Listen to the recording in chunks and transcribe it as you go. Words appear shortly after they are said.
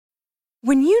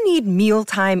When you need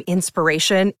mealtime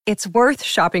inspiration, it's worth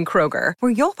shopping Kroger,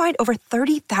 where you'll find over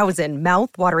 30,000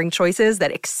 mouth-watering choices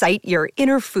that excite your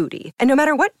inner foodie. And no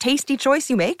matter what tasty choice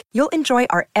you make, you'll enjoy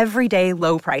our everyday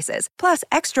low prices, plus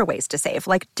extra ways to save,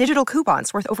 like digital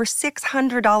coupons worth over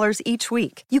 $600 each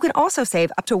week. You can also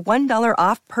save up to $1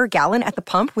 off per gallon at the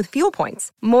pump with fuel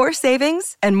points. More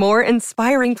savings and more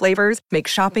inspiring flavors make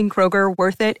shopping Kroger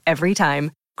worth it every time.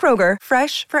 Kroger,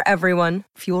 fresh for everyone.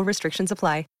 Fuel restrictions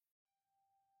apply.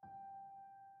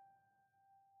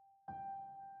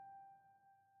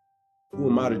 Who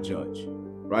am I to judge,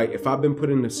 right? If I've been put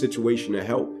in a situation to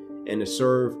help and to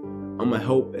serve, I'm going to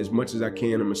help as much as I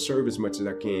can. I'm going to serve as much as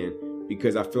I can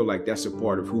because I feel like that's a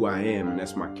part of who I am and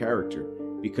that's my character.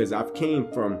 Because I've came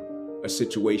from a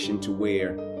situation to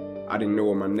where I didn't know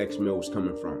where my next meal was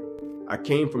coming from. I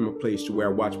came from a place to where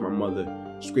I watched my mother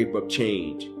scrape up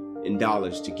change in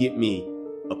dollars to get me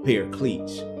a pair of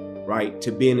cleats, right?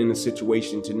 To being in a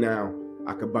situation to now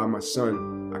I could buy my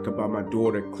son, I could buy my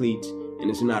daughter cleats, and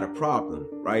it's not a problem,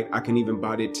 right? I can even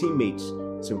buy their teammates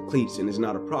some cleats and it's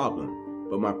not a problem.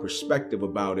 But my perspective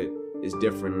about it is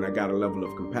different, and I got a level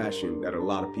of compassion that a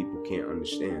lot of people can't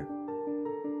understand.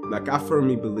 Like, I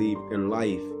firmly believe in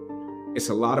life, it's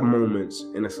a lot of moments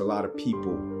and it's a lot of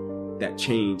people that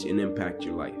change and impact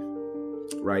your life,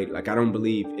 right? Like, I don't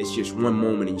believe it's just one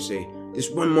moment and you say, this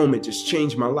one moment just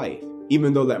changed my life.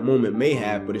 Even though that moment may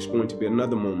have, but it's going to be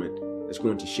another moment that's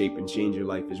going to shape and change your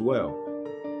life as well.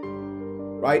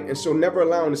 Right? And so never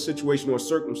allowing a situation or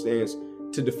circumstance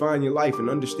to define your life, and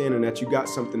understanding that you got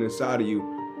something inside of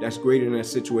you that's greater than that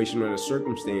situation or that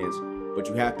circumstance, but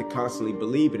you have to constantly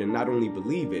believe it, and not only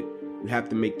believe it, you have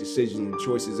to make decisions and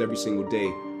choices every single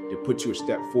day to put you a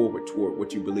step forward toward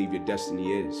what you believe your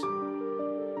destiny is.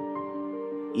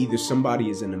 Either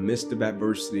somebody is in the midst of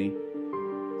adversity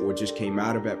or just came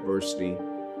out of adversity,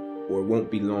 or it won't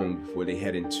be long before they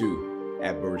head into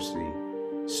adversity.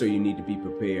 So you need to be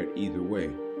prepared either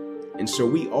way. And so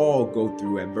we all go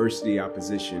through adversity,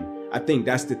 opposition. I think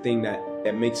that's the thing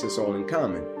that makes us all in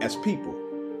common as people,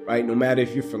 right? No matter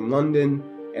if you're from London,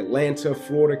 Atlanta,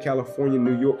 Florida, California,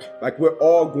 New York, like, we're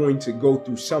all going to go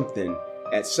through something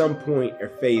at some point or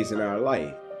phase in our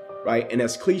life, right? And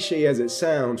as cliche as it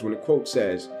sounds, when the quote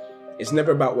says, it's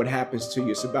never about what happens to you,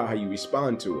 it's about how you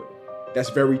respond to it. That's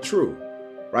very true,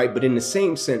 right? But in the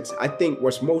same sense, I think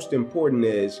what's most important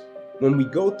is, when we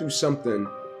go through something,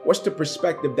 what's the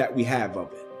perspective that we have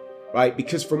of it, right?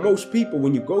 Because for most people,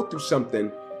 when you go through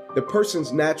something, the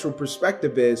person's natural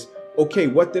perspective is, okay,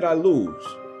 what did I lose,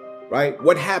 right?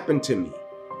 What happened to me?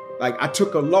 Like, I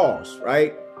took a loss,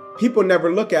 right? People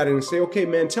never look at it and say, okay,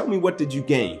 man, tell me, what did you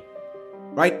gain,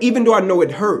 right? Even though I know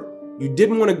it hurt, you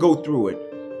didn't want to go through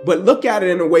it, but look at it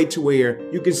in a way to where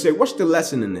you can say, what's the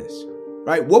lesson in this,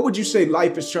 right? What would you say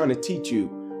life is trying to teach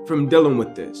you from dealing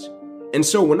with this? And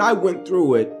so when I went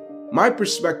through it, my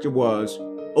perspective was,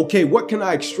 okay, what can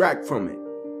I extract from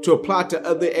it to apply to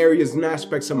other areas and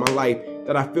aspects of my life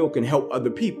that I feel can help other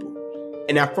people?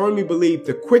 And I firmly believe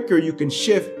the quicker you can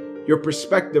shift your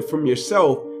perspective from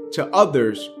yourself to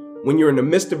others when you're in the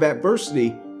midst of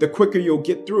adversity, the quicker you'll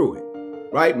get through it,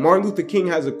 right? Martin Luther King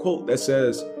has a quote that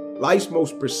says, life's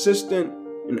most persistent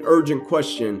and urgent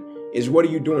question is, what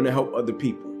are you doing to help other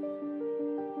people?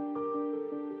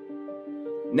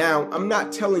 Now, I'm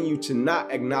not telling you to not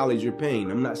acknowledge your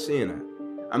pain. I'm not saying that.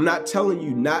 I'm not telling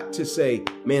you not to say,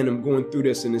 man, I'm going through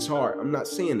this and it's hard. I'm not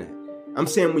saying that. I'm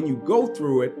saying when you go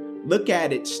through it, look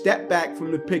at it, step back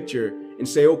from the picture and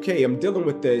say, okay, I'm dealing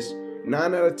with this.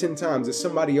 9 out of 10 times, there's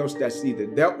somebody else that's either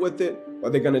dealt with it or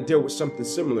they're going to deal with something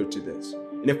similar to this.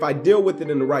 And if I deal with it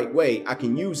in the right way, I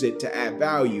can use it to add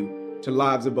value to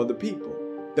lives of other people.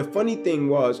 The funny thing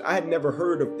was, I had never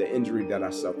heard of the injury that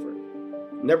I suffered.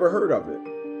 Never heard of it.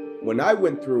 When I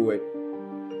went through it,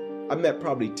 I met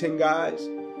probably 10 guys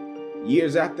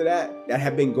years after that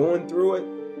had been going through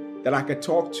it, that I could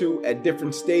talk to at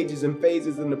different stages and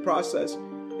phases in the process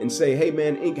and say, hey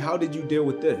man, Inky, how did you deal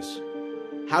with this?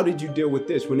 How did you deal with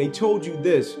this? When they told you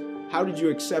this, how did you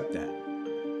accept that?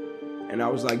 And I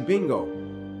was like, bingo,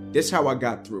 this is how I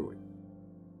got through it.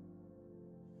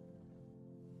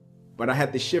 But I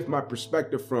had to shift my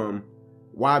perspective from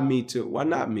why me to why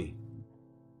not me?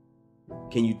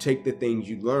 Can you take the things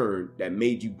you learned that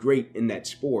made you great in that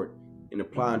sport and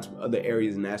apply them to other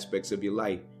areas and aspects of your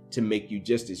life to make you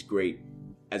just as great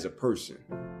as a person?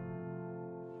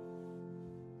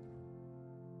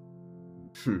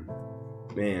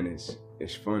 Man,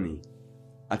 it's funny.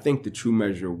 I think the true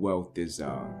measure of wealth is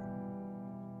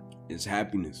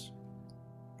happiness,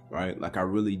 right? Like, I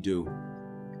really do.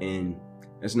 And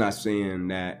that's not saying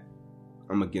that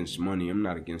I'm against money. I'm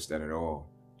not against that at all.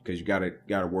 because you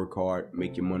gotta work hard,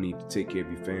 make your money to take care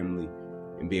of your family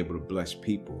and be able to bless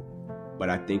people. But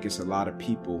I think it's a lot of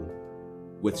people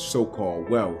with so-called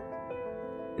wealth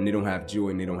and they don't have joy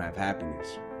and they don't have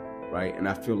happiness, right? And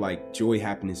I feel like joy,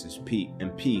 happiness,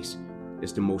 and peace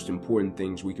is the most important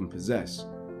things we can possess,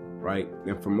 right?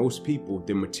 And for most people,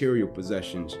 their material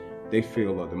possessions, they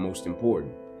feel are the most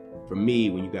important. For me,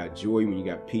 when you got joy, when you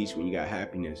got peace, when you got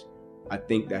happiness, I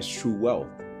think that's true wealth,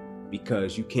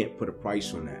 because you can't put a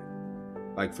price on that.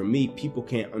 Like for me, people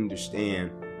can't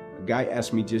understand. A guy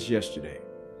asked me just yesterday,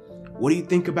 what do you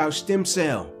think about stem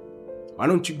cell? Why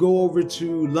don't you go over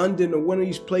to London or one of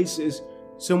these places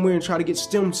somewhere and try to get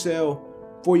stem cell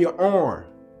for your arm?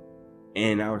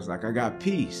 And I was like, I got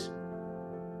peace.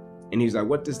 And he's like,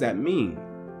 what does that mean?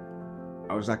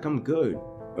 I was like, I'm good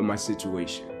with my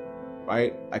situation,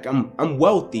 right? Like I'm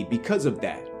wealthy because of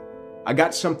that. I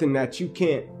got something that you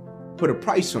can't put a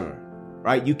price on,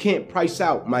 right? You can't price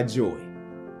out my joy.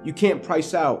 You can't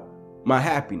price out my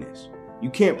happiness. You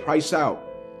can't price out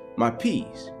my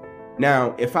peace.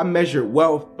 Now, if I measure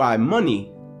wealth by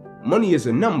money, money is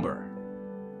a number.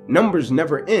 Numbers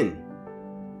never end,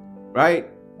 right?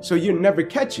 So you never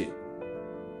catch it.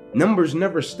 Numbers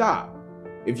never stop.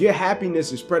 If your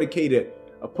happiness is predicated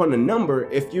upon a number,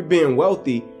 if you're being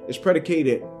wealthy is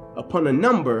predicated upon a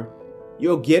number,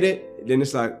 you'll get it. Then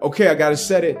it's like, okay, I got to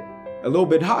set it a little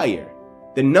bit higher.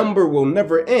 The number will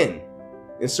never end.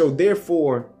 And so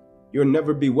therefore, you'll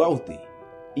never be wealthy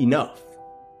enough.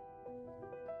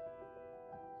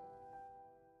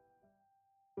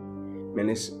 Man,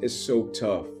 it's so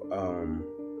tough,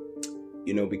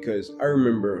 because I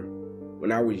remember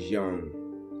when I was young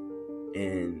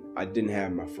and I didn't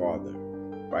have my father,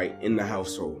 right, in the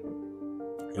household.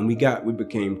 And we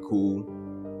became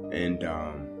cool. And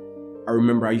I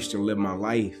remember I used to live my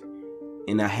life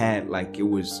and I had like, it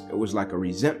was like a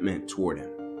resentment toward him,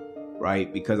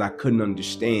 right? Because I couldn't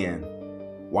understand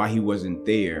why he wasn't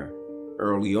there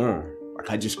early on. Like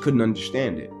I just couldn't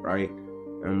understand it, right?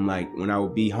 And like when I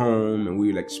would be home and we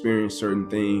would experience certain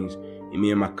things and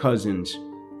me and my cousins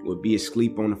would be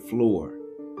asleep on the floor,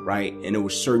 right? And there were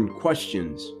certain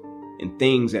questions and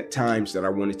things at times that I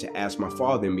wanted to ask my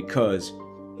father, and because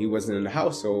he wasn't in the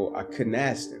household, I couldn't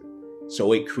ask him.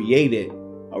 So it created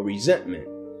a resentment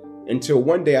until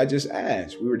one day I just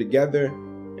asked. We were together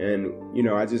and,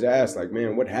 I just asked like,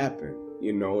 man, what happened?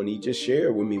 And he just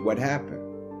shared with me what happened,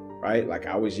 right? Like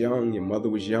I was young, your mother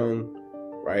was young,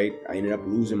 right? I ended up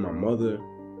losing my mother,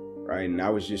 right? And I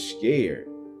was just scared,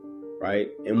 right?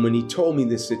 And when he told me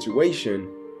this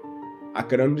situation, I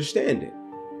could understand it,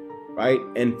 right?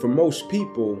 And for most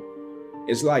people,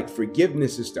 it's like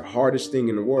forgiveness is the hardest thing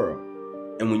in the world.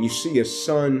 And when you see a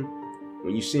son,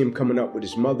 when you see him coming up with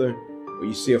his mother, or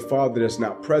you see a father that's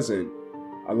not present,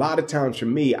 a lot of times for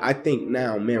me, I think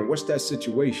now, man, what's that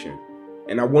situation?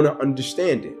 And I want to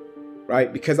understand it,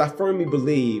 right? Because I firmly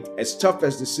believe, as tough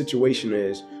as the situation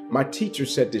is, my teacher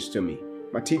said this to me.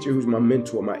 My teacher, who's my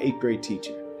mentor, my 8th grade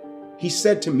teacher. He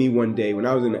said to me one day when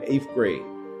I was in the 8th grade,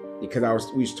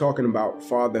 because we was talking about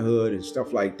fatherhood and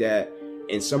stuff like that.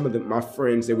 And some of my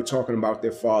friends, they were talking about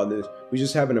their fathers. We were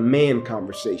just having a man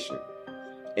conversation.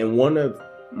 And one of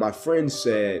my friends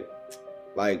said,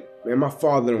 like, man, my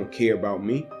father don't care about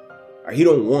me. Like, he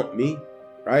don't want me,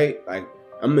 right? Like,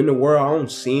 I'm in the world, I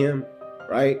don't see him,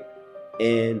 right?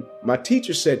 And my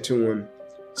teacher said to him,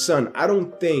 son, I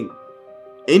don't think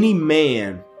any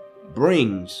man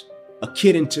brings a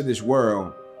kid into this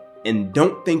world and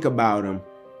don't think about him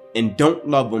and don't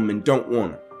love him and don't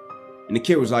want him. And the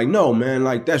kid was like, no, man,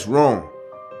 like that's wrong,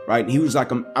 right? And he was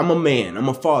like, I'm a man, I'm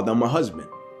a father, I'm a husband,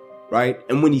 right?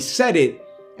 And when he said it,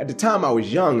 at the time I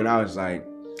was young and I was like,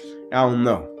 I don't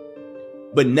know.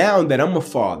 But now that I'm a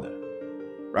father,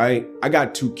 right? I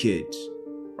got 2 kids,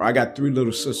 or I got 3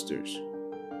 little sisters,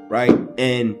 right?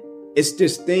 And it's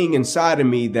this thing inside of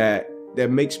me that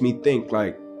makes me think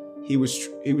like it was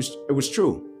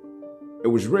true. It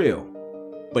was real.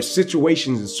 But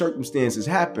situations and circumstances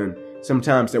happen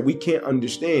sometimes that we can't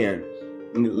understand.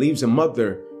 And it leaves a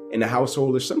mother in a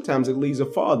household, or sometimes it leaves a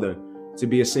father to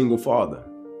be a single father,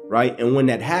 right? And when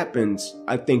that happens,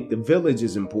 I think the village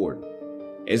is important.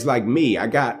 It's like me, I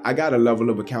got a level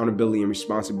of accountability and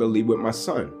responsibility with my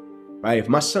son, right? If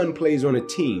my son plays on a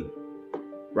team,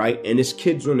 right, and his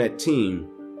kids on that team,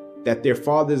 that their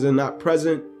fathers are not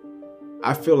present,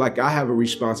 I feel like I have a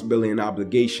responsibility and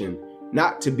obligation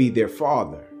not to be their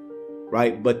father,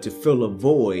 right, but to fill a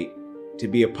void, to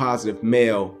be a positive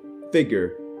male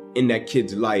figure in that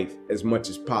kid's life as much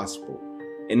as possible,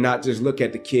 and not just look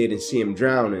at the kid and see him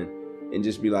drowning and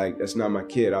just be like, that's not my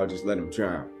kid, I'll just let him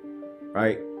drown,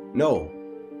 right? No,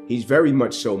 he's very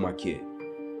much so my kid,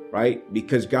 right?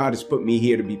 Because God has put me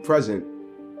here to be present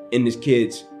in this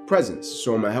kid's presence.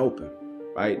 So I'm going to help him,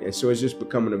 right? And so it's just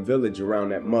becoming a village around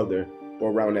that mother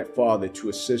or around that father to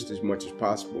assist as much as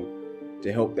possible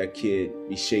to help that kid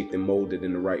be shaped and molded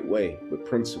in the right way with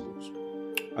principles.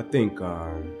 I think,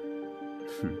 I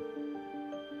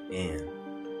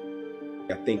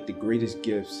think the greatest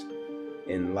gifts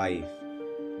in life,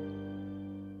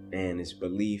 is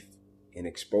belief and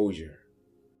exposure.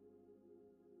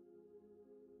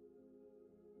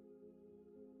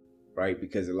 Right?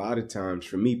 Because a lot of times,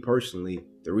 for me personally,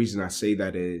 the reason I say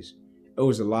that is, there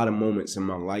was a lot of moments in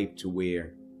my life to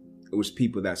where it was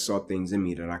people that saw things in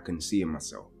me that I couldn't see in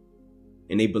myself.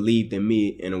 And they believed in me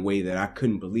in a way that I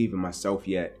couldn't believe in myself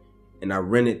yet. And I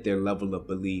rented their level of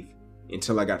belief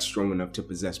until I got strong enough to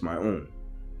possess my own.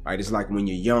 Right? It's like when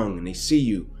you're young and they see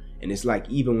you, and it's like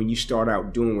even when you start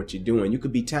out doing what you're doing, you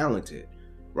could be talented,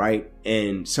 right?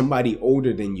 And somebody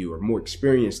older than you or more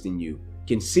experienced than you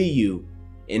can see you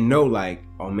and know like,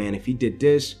 oh man, if he did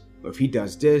this, or if he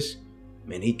does this,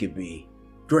 man, he could be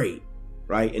great,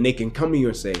 right? And they can come to you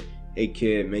and say, hey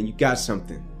kid, man, you got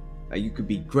something. Like you could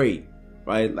be great,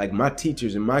 right? Like my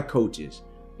teachers and my coaches,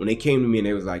 when they came to me and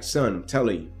they was like, son, I'm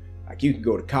telling you, like you can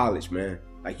go to college, man.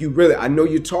 Like you really, I know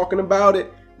you're talking about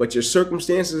it, but your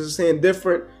circumstances are saying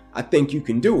different. I think you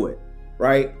can do it,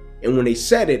 right? And when they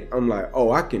said it, I'm like,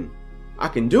 oh, I can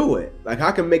do it. Like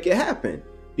I can make it happen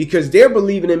because they're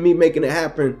believing in me making it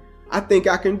happen. I think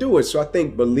I can do it. So I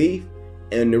think belief,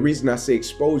 and the reason I say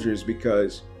exposure is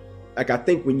because like I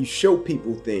think when you show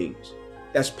people things,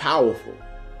 that's powerful.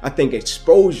 I think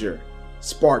exposure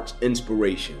sparks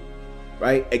inspiration,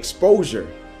 right? Exposure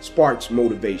sparks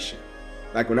motivation.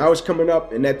 Like when I was coming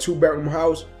up in that 2-bedroom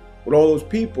house with all those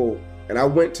people, and I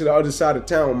went to the other side of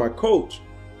town with my coach,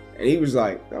 and he was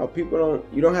like, no,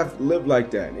 you don't have to live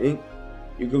like that, Ink.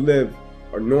 You can live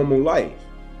a normal life,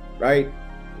 right?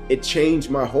 It changed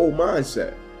my whole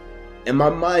mindset. And my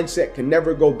mindset can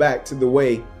never go back to the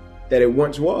way that it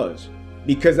once was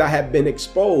because I have been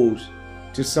exposed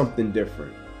to something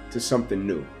different, to something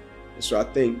new. And so I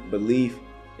think belief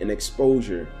and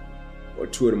exposure are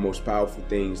two of the most powerful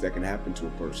things that can happen to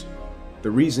a person.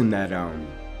 The reason that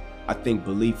I think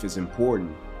belief is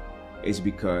important is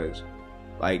because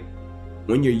like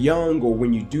when you're young or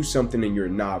when you do something and you're a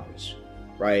novice,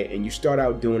 right? And you start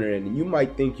out doing it and you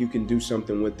might think you can do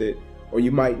something with it or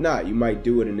you might not. You might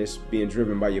do it and it's being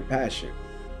driven by your passion.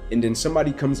 And then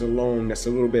somebody comes along that's a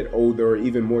little bit older or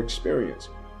even more experienced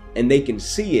and they can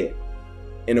see it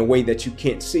in a way that you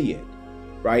can't see it,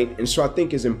 right? And so I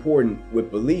think it's important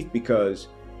with belief because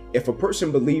if a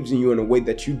person believes in you in a way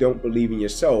that you don't believe in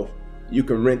yourself, you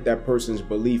can rent that person's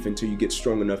belief until you get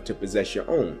strong enough to possess your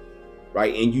own,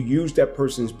 right? And you use that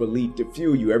person's belief to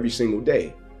fuel you every single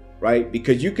day, right?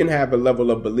 Because you can have a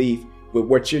level of belief with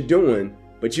what you're doing,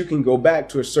 but you can go back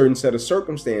to a certain set of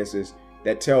circumstances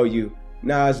that tell you,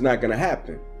 nah, it's not going to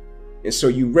happen. And so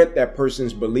you rent that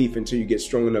person's belief until you get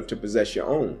strong enough to possess your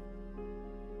own.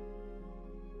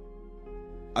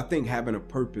 I think having a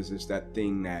purpose is that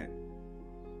thing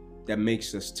that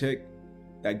makes us tick,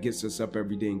 that gets us up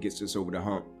every day and gets us over the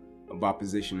hump of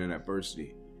opposition and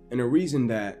adversity. And the reason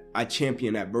that I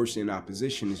champion adversity and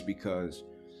opposition is because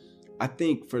I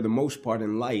think for the most part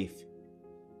in life,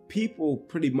 people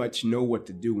pretty much know what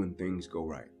to do when things go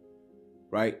right,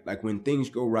 right? Like when things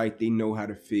go right, they know how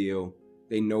to feel,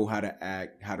 they know how to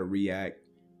act, how to react.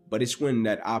 But it's when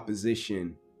that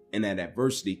opposition and that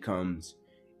adversity comes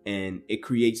and it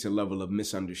creates a level of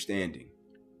misunderstanding,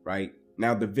 right?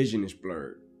 Now the vision is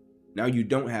blurred. Now you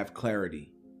don't have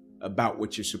clarity about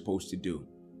what you're supposed to do.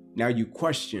 Now you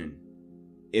question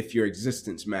if your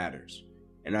existence matters.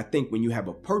 And I think when you have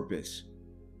a purpose,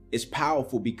 it's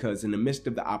powerful because in the midst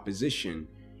of the opposition,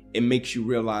 it makes you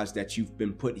realize that you've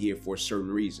been put here for a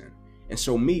certain reason. And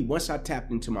so me, once I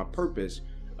tapped into my purpose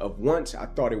of once I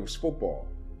thought it was football,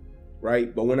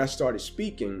 right? But when I started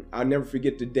speaking, I'll never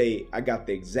forget the day I got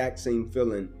the exact same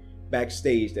feeling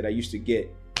backstage that I used to get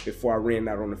before I ran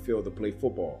out on the field to play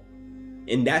football.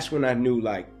 And that's when I knew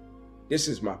like, this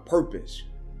is my purpose.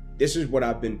 This is what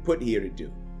I've been put here to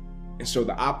do. And so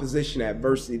the opposition,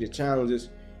 adversity, the challenges,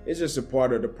 it's just a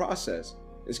part of the process.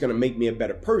 It's going to make me a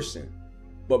better person.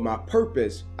 But my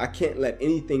purpose, I can't let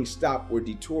anything stop or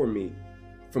detour me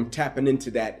from tapping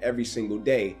into that every single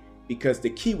day. Because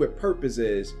the key with purpose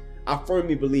is, I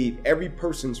firmly believe every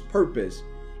person's purpose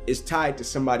is tied to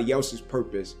somebody else's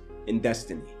purpose and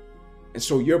destiny. And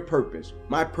so your purpose,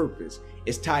 my purpose,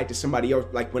 is tied to somebody else.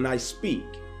 Like when I speak,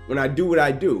 when I do what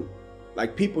I do,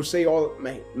 like people say, "Oh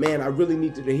man, I really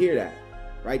needed to hear that,"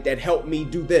 right? That helped me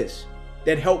do this.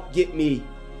 That helped get me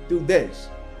through this.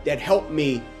 That helped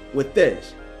me with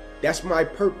this. That's my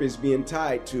purpose being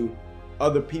tied to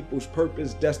other people's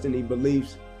purpose, destiny,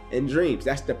 beliefs, and dreams.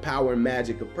 That's the power and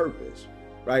magic of purpose,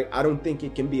 right? I don't think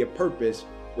it can be a purpose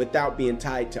without being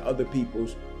tied to other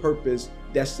people's purpose,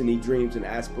 destiny, dreams, and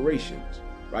aspirations,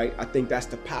 right? I think that's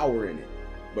the power in it,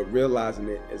 but realizing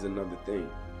it is another thing.